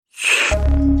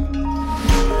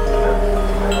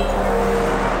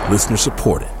Listener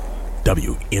supported.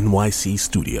 WNYC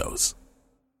Studios.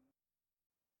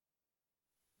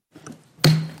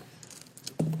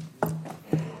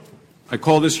 I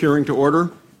call this hearing to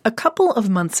order. A couple of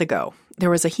months ago, there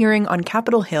was a hearing on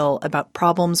Capitol Hill about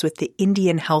problems with the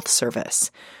Indian Health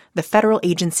Service, the federal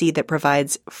agency that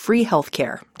provides free health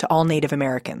care to all Native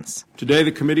Americans. Today,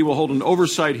 the committee will hold an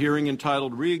oversight hearing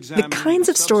entitled Re-Examining The kinds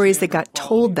of stories that got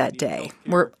told that day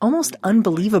were almost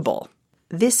unbelievable.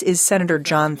 This is Senator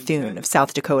John Thune of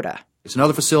South Dakota.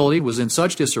 Another facility was in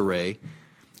such disarray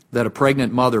that a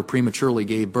pregnant mother prematurely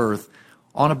gave birth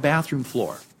on a bathroom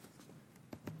floor.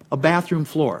 A bathroom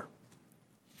floor.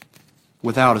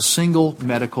 Without a single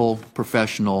medical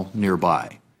professional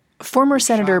nearby. Former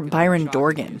Senator Byron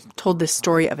Dorgan told this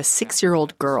story of a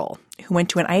 6-year-old girl who went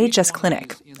to an IHS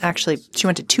clinic. Actually, she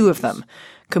went to 2 of them,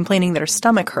 complaining that her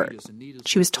stomach hurt.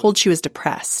 She was told she was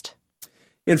depressed.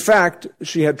 In fact,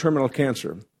 she had terminal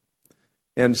cancer.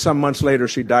 And some months later,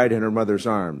 she died in her mother's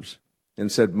arms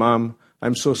and said, "Mom,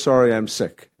 I'm so sorry I'm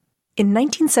sick." In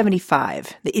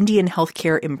 1975, the Indian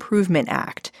Healthcare Improvement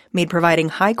Act made providing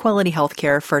high-quality health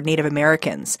care for Native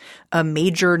Americans a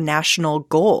major national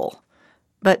goal.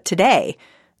 But today,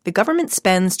 the government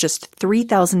spends just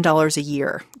 $3,000 a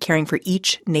year caring for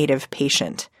each Native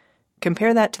patient.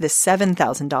 Compare that to the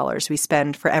 $7,000 we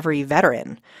spend for every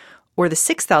veteran, or the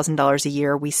 $6,000 a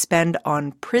year we spend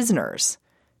on prisoners.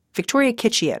 Victoria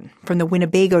Kitchian from the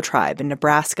Winnebago tribe in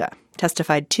Nebraska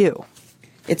testified too.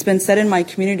 It's been said in my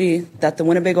community that the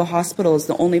Winnebago Hospital is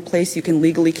the only place you can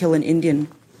legally kill an Indian.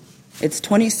 It's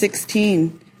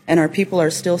 2016, and our people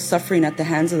are still suffering at the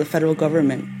hands of the federal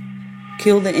government.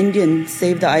 Kill the Indian,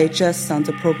 save the IHS sounds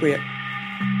appropriate.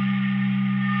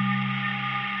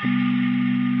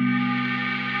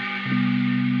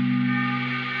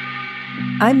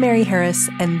 I'm Mary Harris,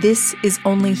 and this is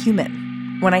Only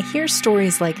Human. When I hear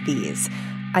stories like these,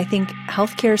 I think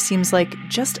healthcare seems like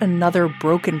just another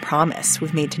broken promise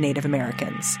we've made to Native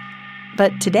Americans.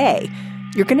 But today,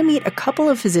 you're going to meet a couple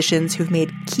of physicians who've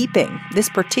made keeping this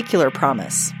particular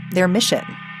promise their mission.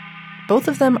 Both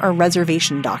of them are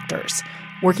reservation doctors,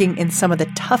 working in some of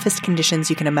the toughest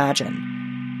conditions you can imagine.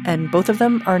 And both of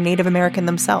them are Native American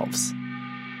themselves.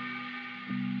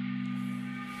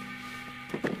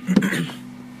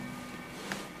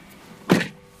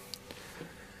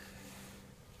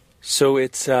 So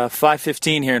it's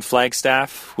 5:15 here in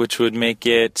Flagstaff, which would make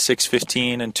it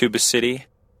 6:15 in Tuba City.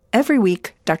 Every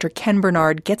week, Dr. Ken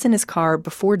Bernard gets in his car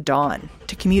before dawn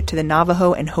to commute to the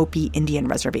Navajo and Hopi Indian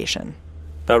Reservation.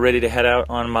 About ready to head out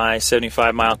on my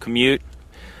 75-mile commute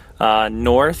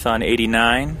north on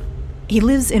 89. He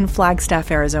lives in Flagstaff,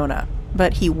 Arizona,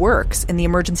 but he works in the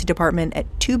emergency department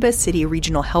at Tuba City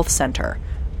Regional Health Center,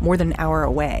 more than an hour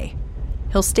away.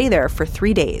 He'll stay there for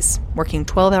 3 days, working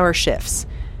 12-hour shifts,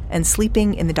 and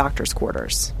sleeping in the doctor's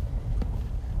quarters.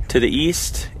 To the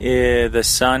east, the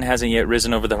sun hasn't yet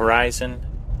risen over the horizon.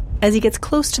 As he gets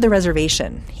close to the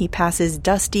reservation, he passes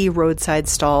dusty roadside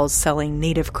stalls selling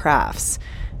native crafts,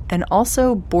 and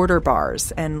also border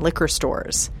bars and liquor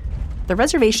stores. The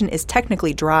reservation is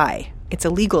technically dry. It's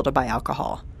illegal to buy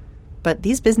alcohol. But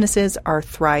these businesses are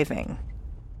thriving.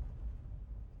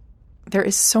 There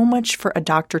is so much for a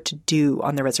doctor to do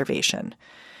on the reservation.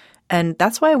 And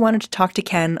that's why I wanted to talk to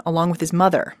Ken along with his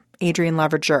mother, Adrienne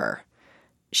Lavergeur.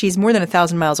 She's more than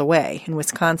 1,000 miles away in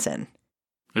Wisconsin.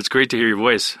 It's great to hear your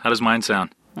voice. How does mine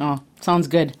sound? Oh, sounds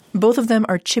good. Both of them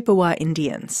are Chippewa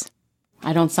Indians.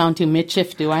 I don't sound too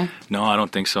Michif, do I? No, I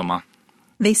don't think so, Mom.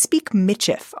 They speak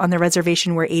Michif on the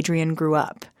reservation where Adrienne grew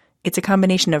up. It's a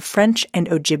combination of French and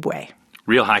Ojibwe.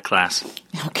 Real high class.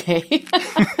 Okay.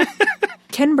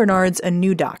 Ken Bernard's a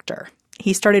new doctor.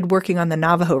 He started working on the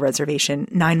Navajo reservation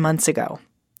 9 months ago.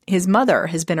 His mother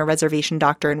has been a reservation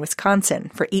doctor in Wisconsin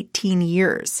for 18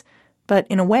 years. But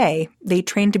in a way, they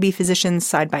trained to be physicians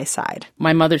side by side.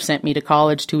 My mother sent me to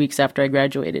college 2 weeks after I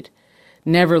graduated.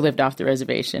 Never lived off the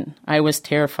reservation. I was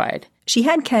terrified. She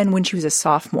had Ken when she was a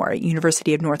sophomore at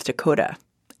University of North Dakota.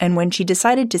 And when she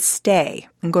decided to stay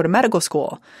and go to medical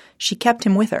school, she kept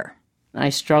him with her. I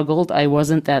struggled. I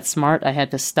wasn't that smart. I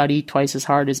had to study twice as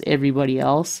hard as everybody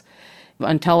else.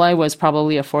 Until I was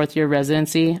probably a fourth-year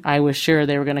residency, I was sure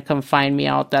they were going to come find me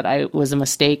out that I was a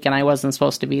mistake and I wasn't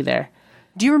supposed to be there.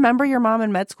 Do you remember your mom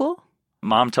in med school?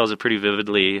 Mom tells it pretty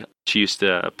vividly. She used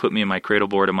to put me in my cradle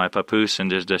board and my papoose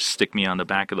and just stick me on the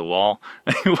back of the wall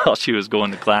while she was going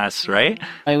to class, right?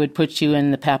 I would put you in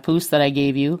the papoose that I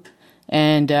gave you,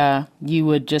 and you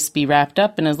would just be wrapped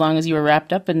up. And as long as you were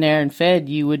wrapped up in there and fed,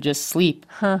 you would just sleep.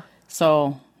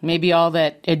 So maybe all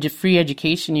that free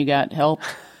education you got helped.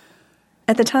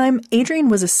 At the time, Adrienne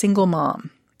was a single mom.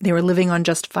 They were living on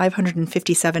just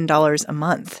 $557 a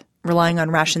month, relying on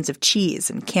rations of cheese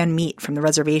and canned meat from the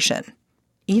reservation.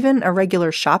 Even a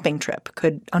regular shopping trip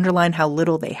could underline how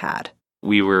little they had.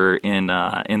 We were in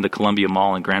the Columbia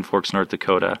Mall in Grand Forks, North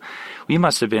Dakota. We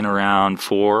must have been around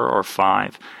 4 or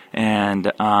 5. And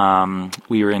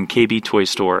we were in KB toy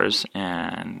stores,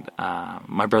 and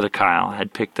my brother Kyle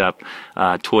had picked up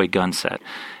a toy gun set,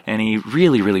 and he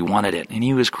really, really wanted it, and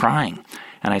he was crying.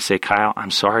 And I say, Kyle, I'm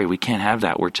sorry, we can't have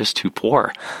that. We're just too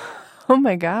poor. Oh,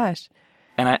 my gosh.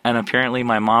 And apparently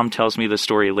my mom tells me the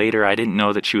story later. I didn't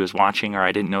know that she was watching, or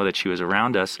I didn't know that she was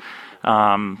around us.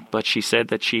 But she said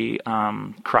that she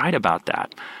cried about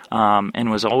that,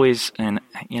 and was always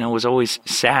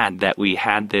sad that we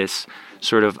had this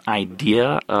sort of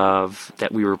idea of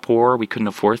that we were poor, we couldn't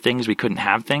afford things, we couldn't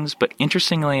have things. But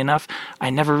interestingly enough, I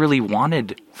never really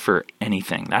wanted for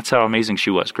anything. That's how amazing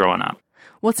she was growing up.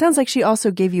 Well, it sounds like she also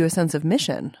gave you a sense of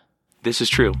mission. This is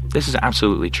true. This is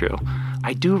absolutely true.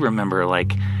 I do remember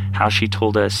how she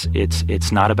told us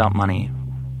it's not about money.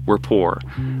 We're poor,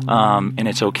 and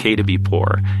it's okay to be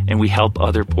poor, and we help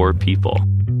other poor people.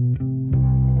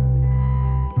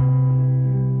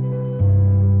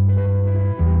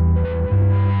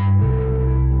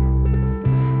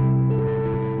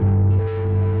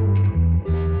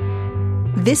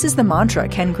 This is the mantra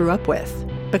Ken grew up with,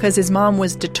 because his mom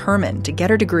was determined to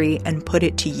get her degree and put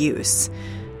it to use.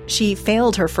 She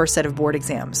failed her first set of board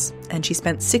exams, and she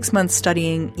spent 6 months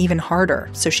studying even harder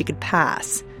so she could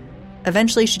pass.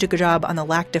 Eventually, she took a job on the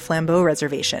Lac du Flambeau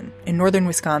Reservation in northern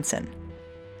Wisconsin.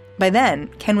 By then,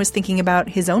 Ken was thinking about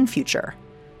his own future.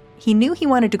 He knew he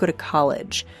wanted to go to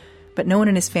college, but no one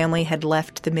in his family had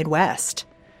left the Midwest.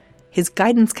 His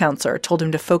guidance counselor told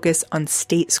him to focus on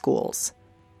state schools.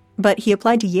 But he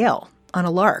applied to Yale on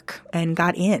a lark and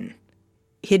got in.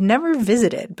 He'd never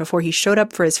visited before he showed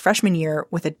up for his freshman year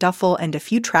with a duffel and a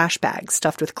few trash bags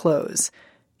stuffed with clothes.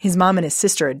 His mom and his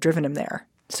sister had driven him there.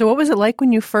 So what was it like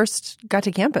when you first got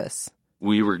to campus?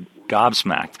 We were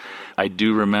gobsmacked. I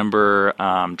do remember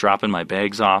dropping my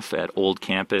bags off at Old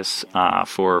Campus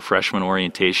for freshman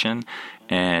orientation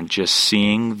and just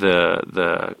seeing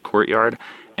the courtyard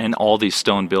and all these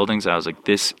stone buildings. I was like,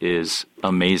 this is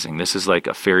amazing. This is like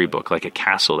a fairy book, like a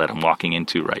castle that I'm walking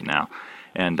into right now.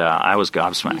 And I was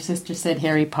gobsmacked. Your sister said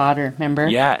Harry Potter, remember?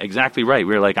 Yeah, exactly right.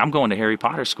 We were like, I'm going to Harry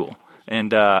Potter school.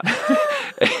 And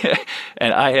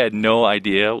and I had no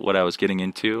idea what I was getting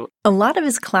into. A lot of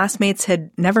his classmates had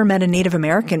never met a Native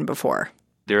American before.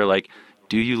 They were like,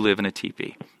 do you live in a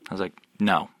teepee? I was like,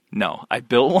 no. I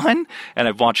built one, and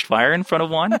I've watched fire in front of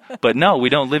one, but no, we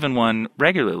don't live in one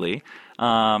regularly.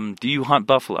 Do you hunt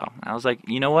buffalo? I was like,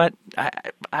 you know what?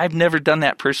 I've never done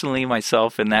that personally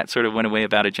myself, and that sort of went away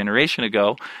about a generation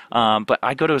ago. But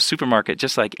I go to a supermarket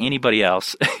just like anybody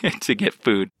else to get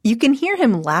food. You can hear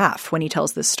him laugh when he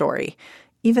tells this story,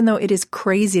 even though it is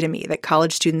crazy to me that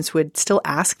college students would still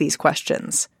ask these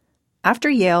questions. After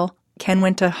Yale, Ken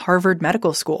went to Harvard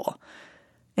Medical School,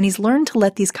 and he's learned to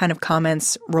let these kind of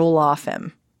comments roll off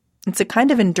him. It's a kind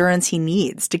of endurance he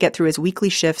needs to get through his weekly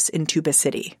shifts in Tuba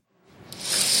City.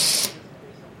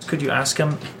 Could you ask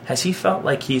him, has he felt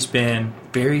like he's been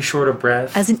very short of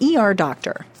breath? As an ER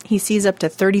doctor, he sees up to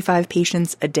 35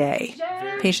 patients a day.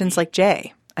 Patients like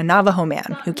Jay, a Navajo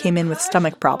man who came in with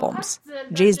stomach problems.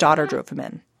 Jay's daughter drove him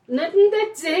in.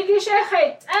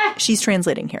 She's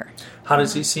translating here. How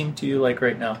does he seem to you like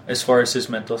right now, as far as his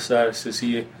mental status?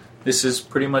 This is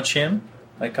pretty much him?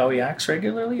 Like how he acts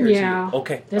regularly? Or yeah. Is he,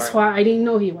 okay. That's why I didn't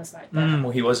know he was like that.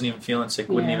 Well, he wasn't even feeling sick,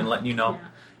 wouldn't even let you know.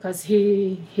 Because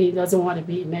he doesn't want to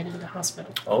be admitted to the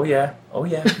hospital. Oh, yeah.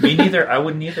 Me neither. I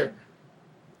wouldn't either.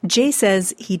 Jay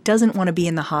says he doesn't want to be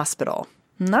in the hospital.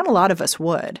 Not a lot of us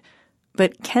would.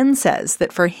 But Ken says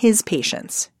that for his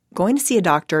patients, going to see a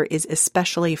doctor is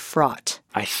especially fraught.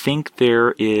 I think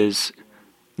there is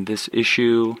this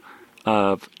issue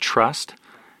of trust.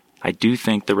 I do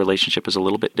think the relationship is a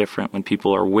little bit different when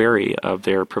people are wary of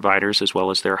their providers as well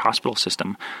as their hospital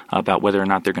system about whether or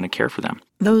not they're going to care for them.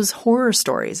 Those horror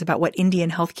stories about what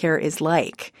Indian healthcare is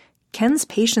like, Ken's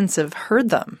patients have heard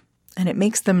them, and it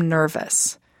makes them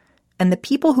nervous. And the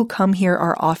people who come here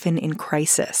are often in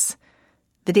crisis.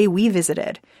 The day we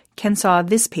visited, Ken saw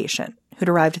this patient who'd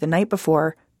arrived the night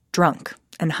before, drunk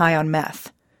and high on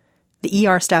meth. The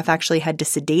ER staff actually had to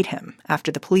sedate him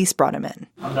after the police brought him in.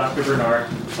 I'm Dr. Bernard.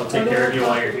 I'll take care of you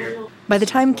while you're here. By the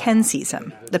time Ken sees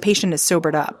him, the patient is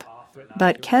sobered up.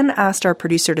 But Ken asked our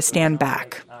producer to stand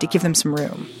back to give them some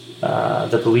room.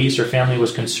 The police or family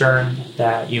was concerned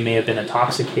that you may have been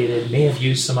intoxicated, may have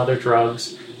used some other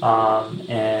drugs,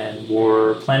 and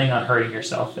were planning on hurting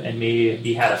yourself, and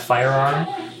maybe had a firearm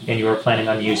and you were planning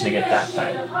on using it that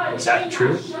time. Is that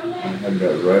true? I had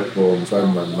that rifle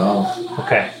inside my mouth.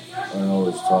 Okay. I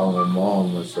always told my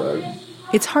mom, I said...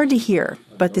 It's hard to hear,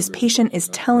 but this patient is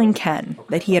telling Ken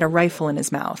that he had a rifle in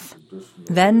his mouth.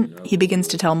 Then he begins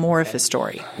to tell more of his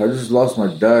story. I just lost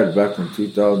my dad back in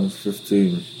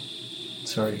 2015.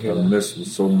 Sorry to hear that. I miss him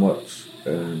so much.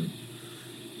 And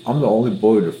I'm the only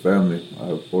boy in the family. I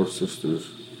have 4 sisters.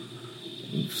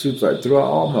 It seems like throughout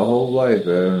all my whole life,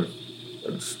 man,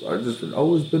 I've just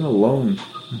always been alone.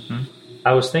 Mm-hmm.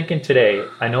 I was thinking today,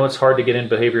 I know it's hard to get in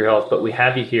behavioral health, but we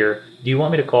have you here. Do you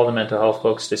want me to call the mental health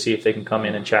folks to see if they can come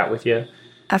in and chat with you?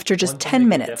 After just 10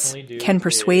 minutes, Ken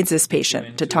persuades this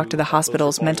patient to talk to the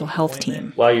hospital's mental health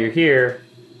team. While you're here,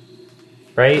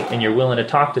 right, and you're willing to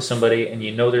talk to somebody and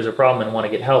you know there's a problem and want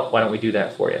to get help, why don't we do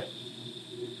that for you?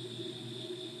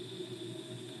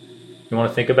 You want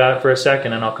to think about it for a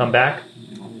second and I'll come back?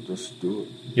 I'll just do it.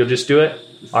 You'll just do it?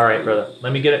 All right, brother.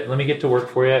 Let me get to work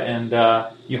for you. And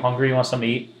you hungry? You want something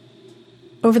to eat?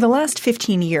 Over the last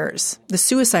 15 years, the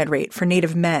suicide rate for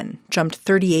Native men jumped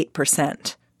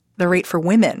 38%. The rate for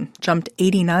women jumped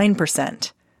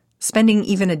 89%. Spending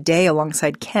even a day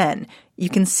alongside Ken, you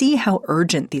can see how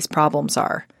urgent these problems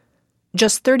are.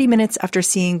 Just 30 minutes after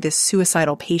seeing this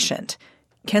suicidal patient,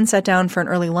 Ken sat down for an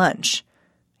early lunch.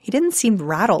 He didn't seem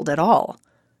rattled at all.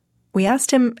 We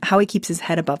asked him how he keeps his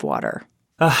head above water.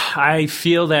 I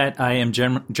feel that I am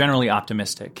generally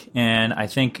optimistic, and I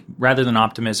think rather than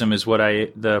optimism is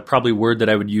the probably word that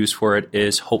I would use for it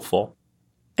is hopeful.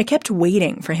 I kept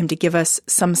waiting for him to give us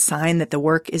some sign that the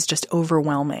work is just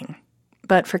overwhelming.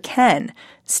 But for Ken,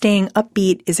 staying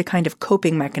upbeat is a kind of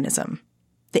coping mechanism.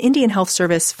 The Indian Health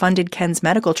Service funded Ken's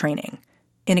medical training.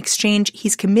 In exchange,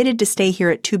 he's committed to stay here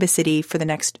at Tuba City for the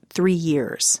next 3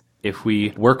 years. If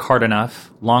we work hard enough,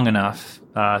 long enough,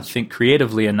 think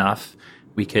creatively enough,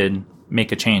 we could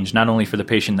make a change, not only for the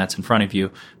patient that's in front of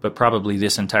you, but probably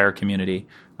this entire community.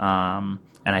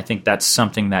 And I think that's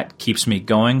something that keeps me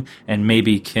going and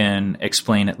maybe can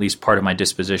explain at least part of my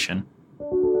disposition.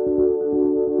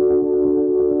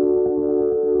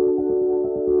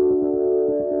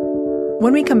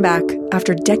 When we come back,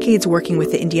 after decades working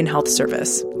with the Indian Health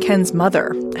Service, Ken's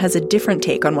mother has a different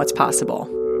take on what's possible.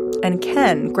 And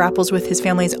Ken grapples with his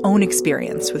family's own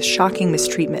experience with shocking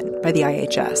mistreatment by the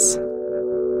IHS.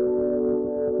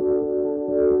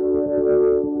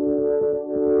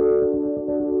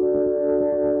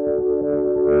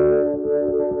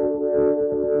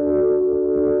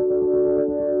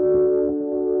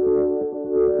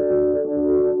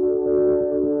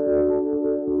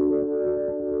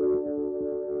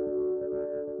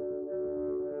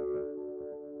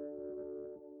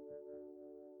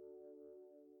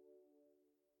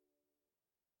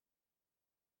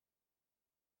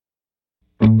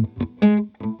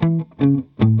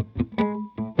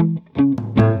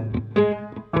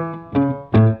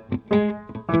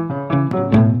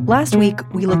 Last week,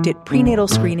 we looked at prenatal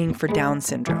screening for Down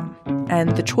syndrome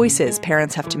and the choices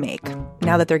parents have to make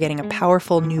now that they're getting a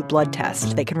powerful new blood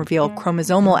test that can reveal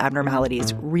chromosomal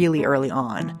abnormalities really early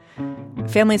on.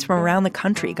 Families from around the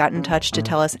country got in touch to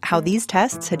tell us how these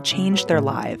tests had changed their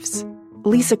lives.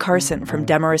 Lisa Carson from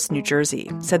Demarest, New Jersey,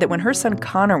 said that when her son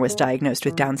Connor was diagnosed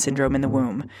with Down syndrome in the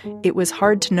womb, it was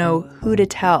hard to know who to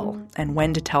tell and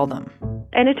when to tell them.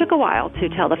 And it took a while to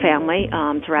tell the family,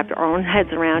 to wrap their own heads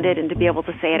around it and to be able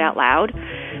to say it out loud,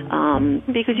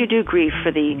 because you do grieve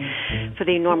for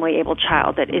the normally able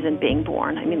child that isn't being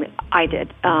born. I mean, I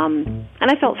did. And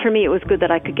I felt for me it was good that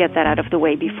I could get that out of the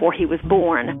way before he was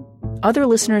born. Other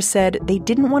listeners said they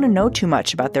didn't want to know too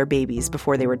much about their babies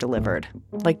before they were delivered,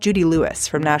 like Judy Lewis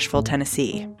from Nashville,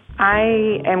 Tennessee.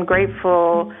 I am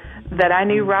grateful that I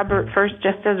knew Robert first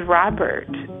just as Robert.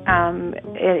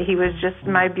 He was just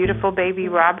my beautiful baby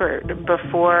Robert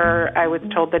before I was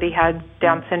told that he had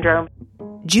Down syndrome.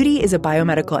 Judy is a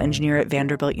biomedical engineer at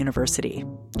Vanderbilt University.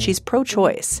 She's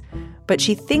pro-choice, but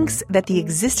she thinks that the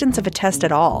existence of a test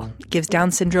at all gives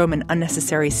Down syndrome an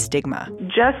unnecessary stigma.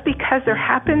 Just because there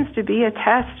happens to be a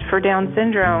test for Down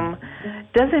syndrome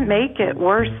doesn't make it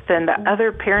worse than the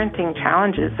other parenting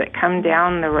challenges that come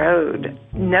down the road.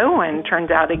 No one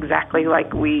turns out exactly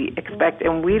like we expect,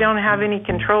 and we don't have any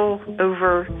control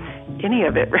over any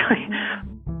of it, really.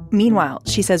 Meanwhile,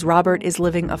 she says Robert is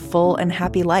living a full and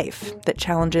happy life that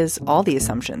challenges all the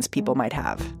assumptions people might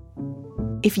have.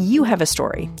 If you have a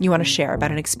story you want to share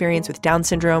about an experience with Down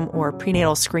syndrome or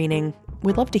prenatal screening,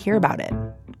 we'd love to hear about it.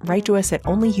 Write to us at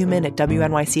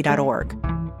onlyhuman@wnyc.org.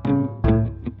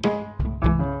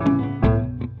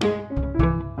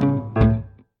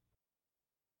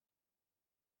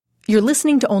 You're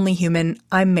listening to Only Human.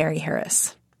 I'm Mary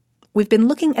Harris. We've been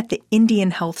looking at the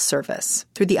Indian Health Service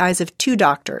through the eyes of two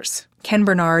doctors, Ken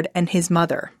Bernard and his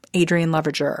mother, Adrienne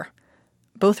Lavigeur.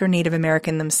 Both are Native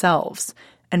American themselves,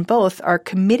 and both are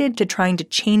committed to trying to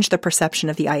change the perception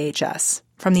of the IHS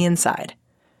from the inside.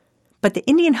 But the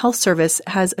Indian Health Service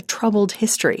has a troubled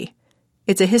history.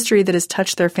 It's a history that has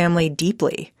touched their family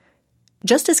deeply.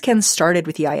 Just as Ken started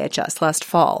with the IHS last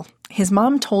fall, his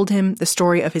mom told him the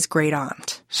story of his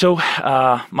great-aunt. So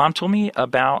Mom told me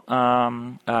about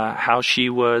how she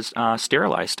was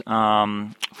sterilized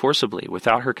forcibly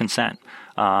without her consent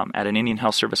at an Indian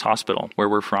Health Service hospital where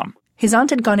we're from. His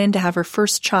aunt had gone in to have her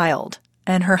first child,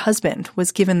 and her husband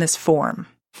was given this form.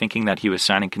 Thinking that he was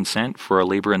signing consent for a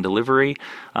labor and delivery,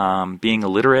 being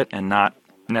illiterate and not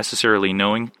necessarily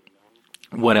knowing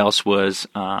what else was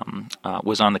on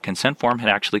the consent form, had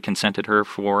actually consented her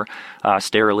for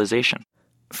sterilization.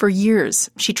 For years,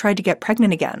 she tried to get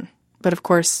pregnant again, but of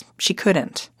course, she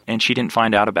couldn't. And she didn't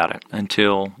find out about it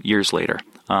until years later,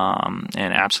 and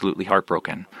absolutely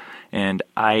heartbroken. And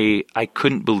I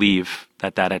couldn't believe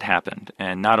that had happened.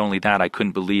 And not only that, I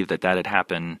couldn't believe that had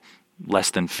happened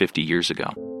less than 50 years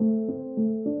ago.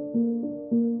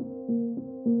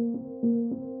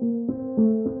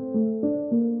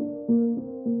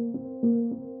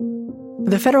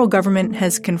 The federal government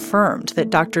has confirmed that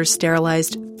doctors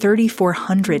sterilized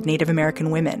 3,400 Native American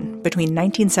women between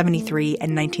 1973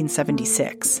 and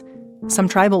 1976. Some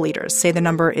tribal leaders say the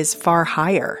number is far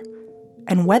higher.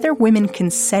 And whether women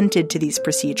consented to these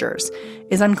procedures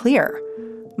is unclear.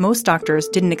 Most doctors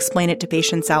didn't explain it to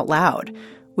patients out loud,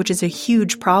 which is a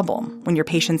huge problem when your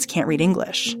patients can't read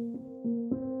English.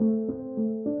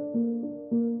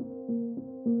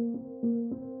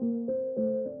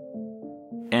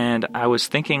 And I was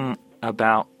thinking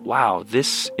about, wow,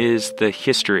 this is the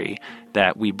history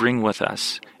that we bring with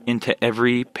us into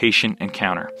every patient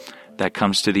encounter that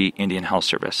comes to the Indian Health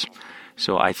Service.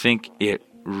 So I think it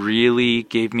really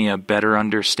gave me a better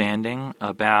understanding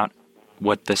about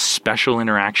what the special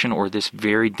interaction or this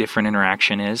very different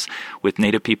interaction is with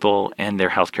Native people and their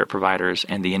healthcare providers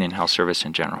and the Indian Health Service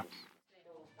in general.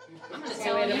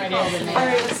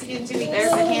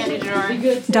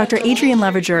 Dr. Adrienne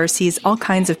Lavigeur sees all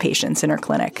kinds of patients in her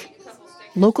clinic.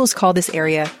 Locals call this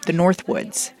area the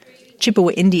Northwoods.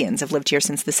 Chippewa Indians have lived here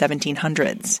since the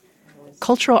 1700s.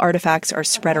 Cultural artifacts are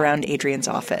spread around Adrienne's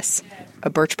office. A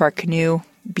birch bark canoe,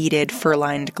 beaded,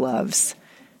 fur-lined gloves.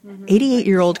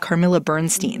 88-year-old Carmilla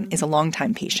Bernstein is a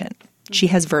longtime patient. She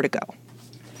has vertigo.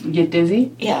 You get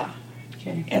dizzy? Yeah.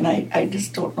 Okay. And I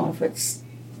just don't know if it's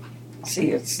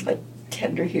like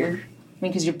tender here. I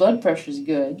mean, because your blood pressure's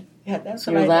good. Yeah, that's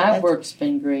your lab work's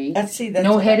been great.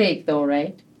 No headache, though,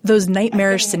 right? Those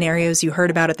nightmarish scenarios you heard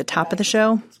about at the top of the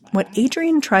show, what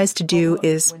Adrienne tries to do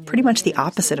is pretty much the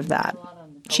opposite of that.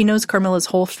 She knows Carmilla's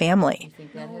whole family.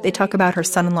 They talk about her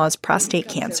son-in-law's prostate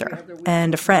cancer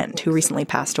and a friend who recently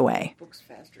passed away.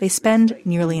 They spend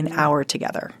nearly an hour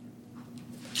together.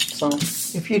 So,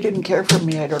 if you didn't care for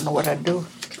me, I don't know what I'd do.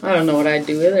 I don't know what I'd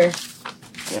do either.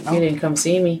 You didn't come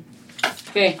see me.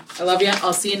 Okay, I love you.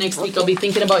 I'll see you next week. I'll be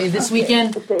thinking about you this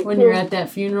weekend when you're at that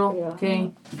funeral. Yeah.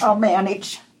 Okay? I'll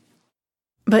manage.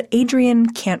 But Adrienne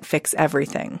can't fix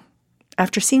everything.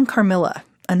 After seeing Carmilla,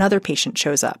 another patient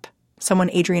shows up. Someone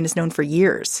Adrienne has known for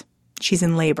years. She's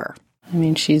in labor. I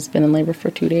mean, she's been in labor for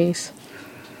 2 days.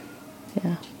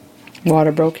 Yeah.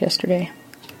 Water broke yesterday.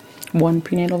 1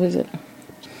 prenatal visit.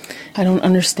 I don't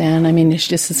understand. I mean,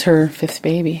 it's her 5th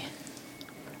baby.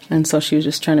 And so she was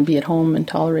just trying to be at home and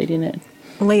tolerating it.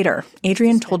 Later,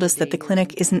 Adrienne told us that the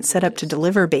clinic isn't set up to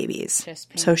deliver babies.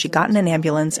 So she got in an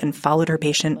ambulance and followed her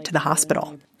patient to the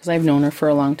hospital. Because I've known her for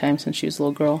a long time, since she was a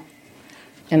little girl.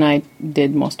 And I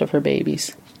did most of her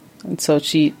babies. And so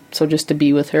just to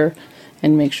be with her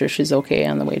and make sure she's okay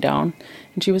on the way down.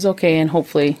 And she was okay, and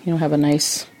hopefully, have a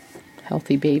nice,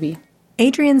 healthy baby.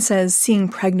 Adrienne says seeing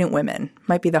pregnant women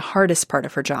might be the hardest part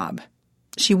of her job.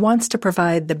 She wants to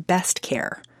provide the best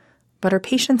care, but her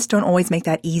patients don't always make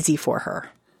that easy for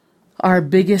her. Our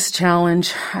biggest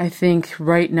challenge, I think,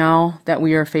 right now that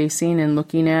we are facing and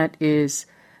looking at is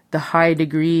the high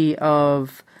degree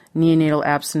of neonatal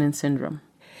abstinence syndrome.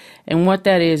 And what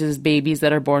that is babies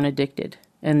that are born addicted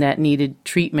and that needed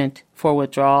treatment for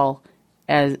withdrawal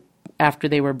after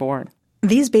they were born.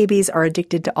 These babies are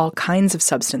addicted to all kinds of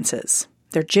substances.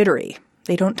 They're jittery.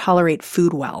 They don't tolerate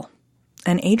food well.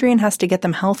 And Adrienne has to get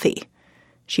them healthy.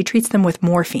 She treats them with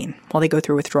morphine while they go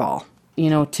through withdrawal.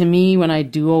 To me, when I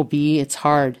do OB, it's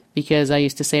hard because I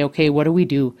used to say, okay, what do we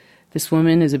do? This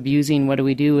woman is abusing, what do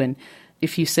we do? And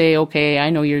if you say, okay, I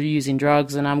know you're using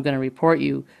drugs and I'm going to report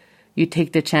you, you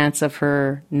take the chance of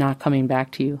her not coming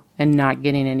back to you and not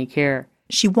getting any care.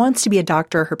 She wants to be a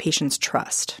doctor her patients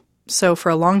trust. So for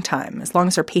a long time, as long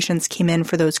as her patients came in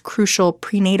for those crucial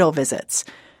prenatal visits,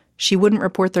 she wouldn't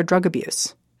report their drug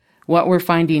abuse. What we're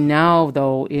finding now,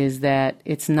 though, is that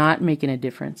it's not making a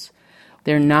difference.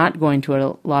 They're not going to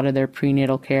a lot of their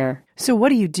prenatal care. So what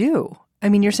do you do? I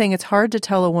mean, you're saying it's hard to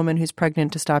tell a woman who's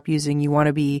pregnant to stop using. You want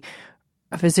to be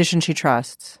a physician she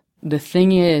trusts. The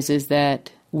thing is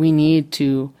that we need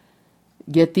to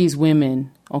get these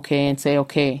women, okay, and say,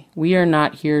 okay, we are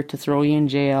not here to throw you in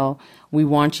jail. We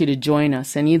want you to join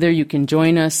us. And either you can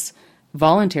join us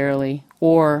voluntarily,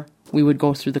 or we would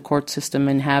go through the court system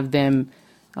and have them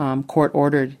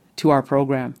court-ordered to our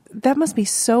program. That must be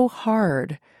so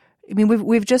hard. I mean,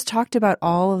 we've just talked about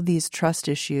all of these trust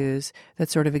issues that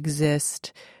sort of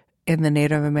exist in the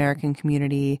Native American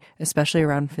community, especially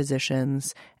around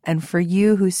physicians. And for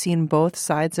you, who's seen both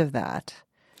sides of that,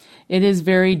 it is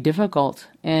very difficult.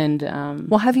 And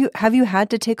well, have you had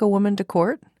to take a woman to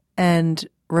court and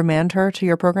remand her to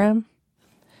your program?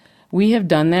 We have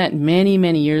done that many,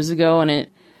 many years ago, and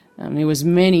it was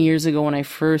many years ago when I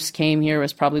first came here. It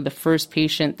was probably the first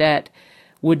patient that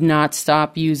would not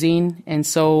stop using, and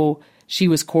so she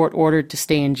was court-ordered to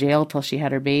stay in jail till she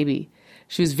had her baby.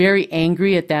 She was very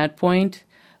angry at that point,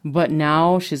 but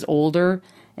now she's older,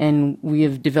 and we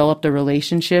have developed a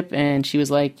relationship, and she was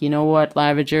like, you know what,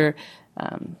 Lavager,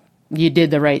 you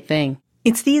did the right thing.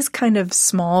 It's these kind of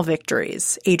small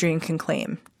victories Adrienne can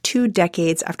claim 2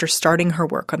 decades after starting her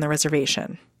work on the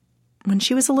reservation. When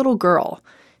she was a little girl,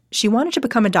 she wanted to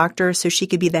become a doctor so she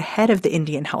could be the head of the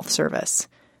Indian Health Service.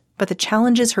 But the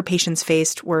challenges her patients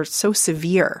faced were so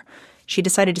severe, she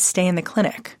decided to stay in the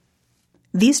clinic.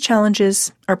 These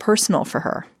challenges are personal for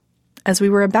her. As we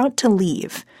were about to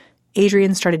leave,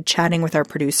 Adrienne started chatting with our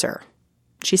producer.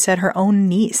 She said her own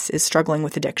niece is struggling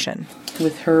with addiction.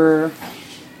 With her,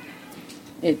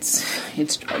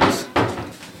 it's drugs.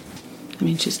 I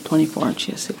mean, she's 24 and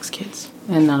she has 6 kids,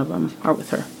 and none of them are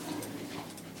with her.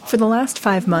 For the last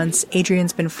 5 months,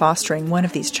 Adrienne's been fostering one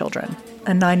of these children,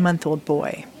 a 9-month-old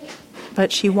boy.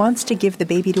 But she wants to give the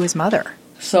baby to his mother.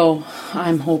 So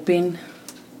I'm hoping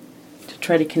to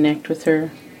try to connect with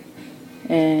her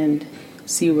and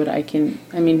see what I can.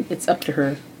 I mean, it's up to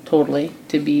her totally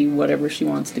to be whatever she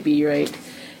wants to be, right?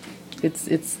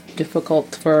 It's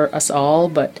difficult for us all,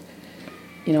 but,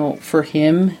 you know, for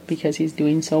him, because he's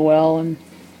doing so well, and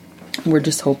we're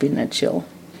just hoping that she'll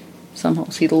somehow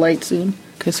see the light soon,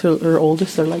 because her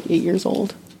oldest are like 8 years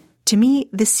old. To me,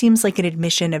 this seems like an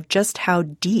admission of just how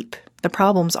deep the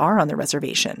problems are on the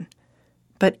reservation.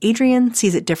 But Adrienne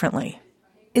sees it differently.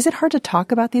 Is it hard to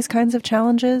talk about these kinds of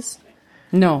challenges?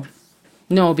 No,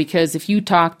 because if you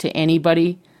talk to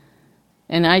anybody,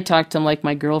 and I talk to them like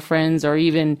my girlfriends or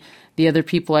even the other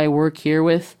people I work here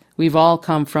with, we've all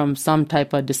come from some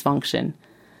type of dysfunction.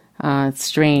 It's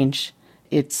strange.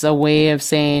 It's a way of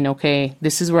saying, okay,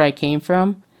 this is where I came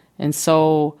from. And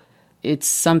so it's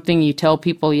something you tell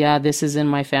people, yeah, this is in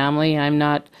my family. I'm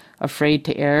not afraid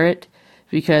to air it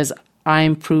because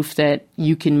I'm proof that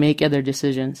you can make other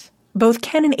decisions. Both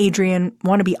Ken and Adrienne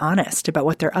want to be honest about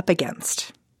what they're up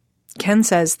against. Ken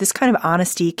says this kind of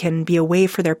honesty can be a way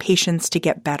for their patients to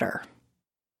get better.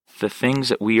 The things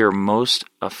that we are most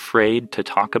afraid to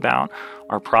talk about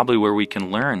are probably where we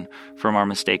can learn from our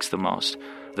mistakes the most.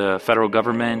 The federal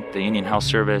government, the Indian Health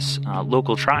Service,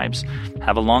 local tribes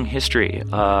have a long history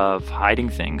of hiding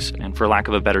things, and for lack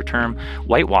of a better term,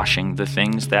 whitewashing the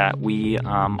things that we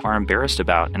are embarrassed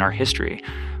about in our history.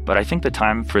 But I think the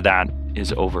time for that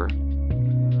is over.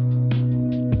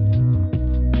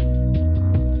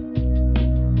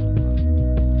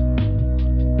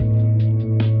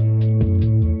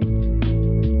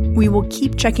 We will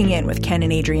keep checking in with Ken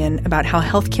and Adrienne about how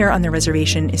healthcare on the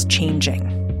reservation is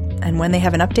changing. And when they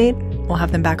have an update, we'll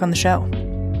have them back on the show.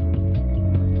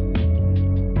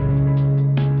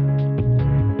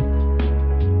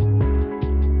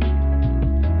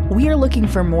 We are looking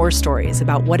for more stories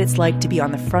about what it's like to be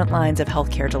on the front lines of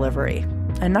healthcare delivery.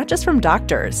 And not just from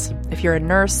doctors. If you're a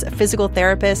nurse, a physical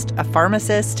therapist, a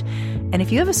pharmacist, and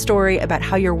if you have a story about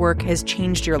how your work has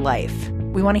changed your life,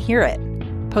 we want to hear it.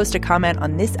 Post a comment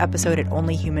on this episode at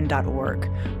onlyhuman.org,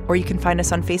 or you can find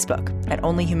us on Facebook at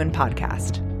Only Human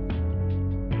Podcast.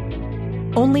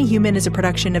 Only Human is a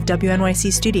production of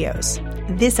WNYC Studios.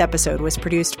 This episode was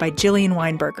produced by Jillian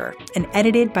Weinberger and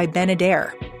edited by Ben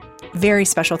Adair. Very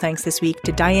special thanks this week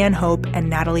to Diane Hope and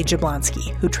Natalie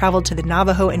Jablonski, who traveled to the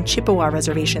Navajo and Chippewa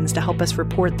reservations to help us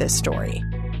report this story.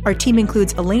 Our team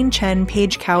includes Elaine Chen,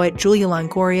 Paige Cowett, Julia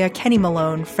Longoria, Kenny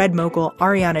Malone, Fred Mogul,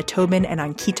 Ariana Tobin, and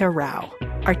Ankita Rao.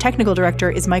 Our technical director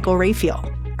is Michael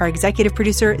Rayfield. Our executive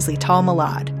producer is Lital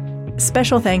Malad.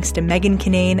 Special thanks to Megan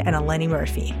Kinane and Eleni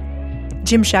Murphy.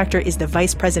 Jim Schachter is the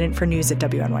Vice President for News at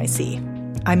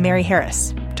WNYC. I'm Mary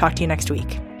Harris. Talk to you next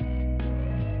week.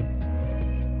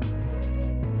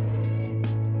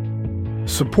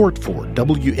 Support for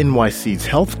WNYC's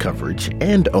health coverage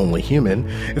and Only Human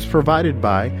is provided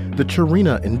by the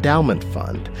Chirina Endowment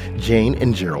Fund, Jane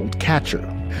and Gerald Catcher,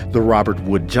 the Robert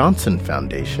Wood Johnson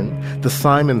Foundation, the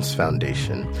Simons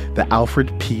Foundation, the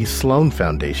Alfred P. Sloan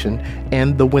Foundation,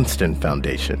 and the Winston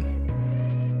Foundation.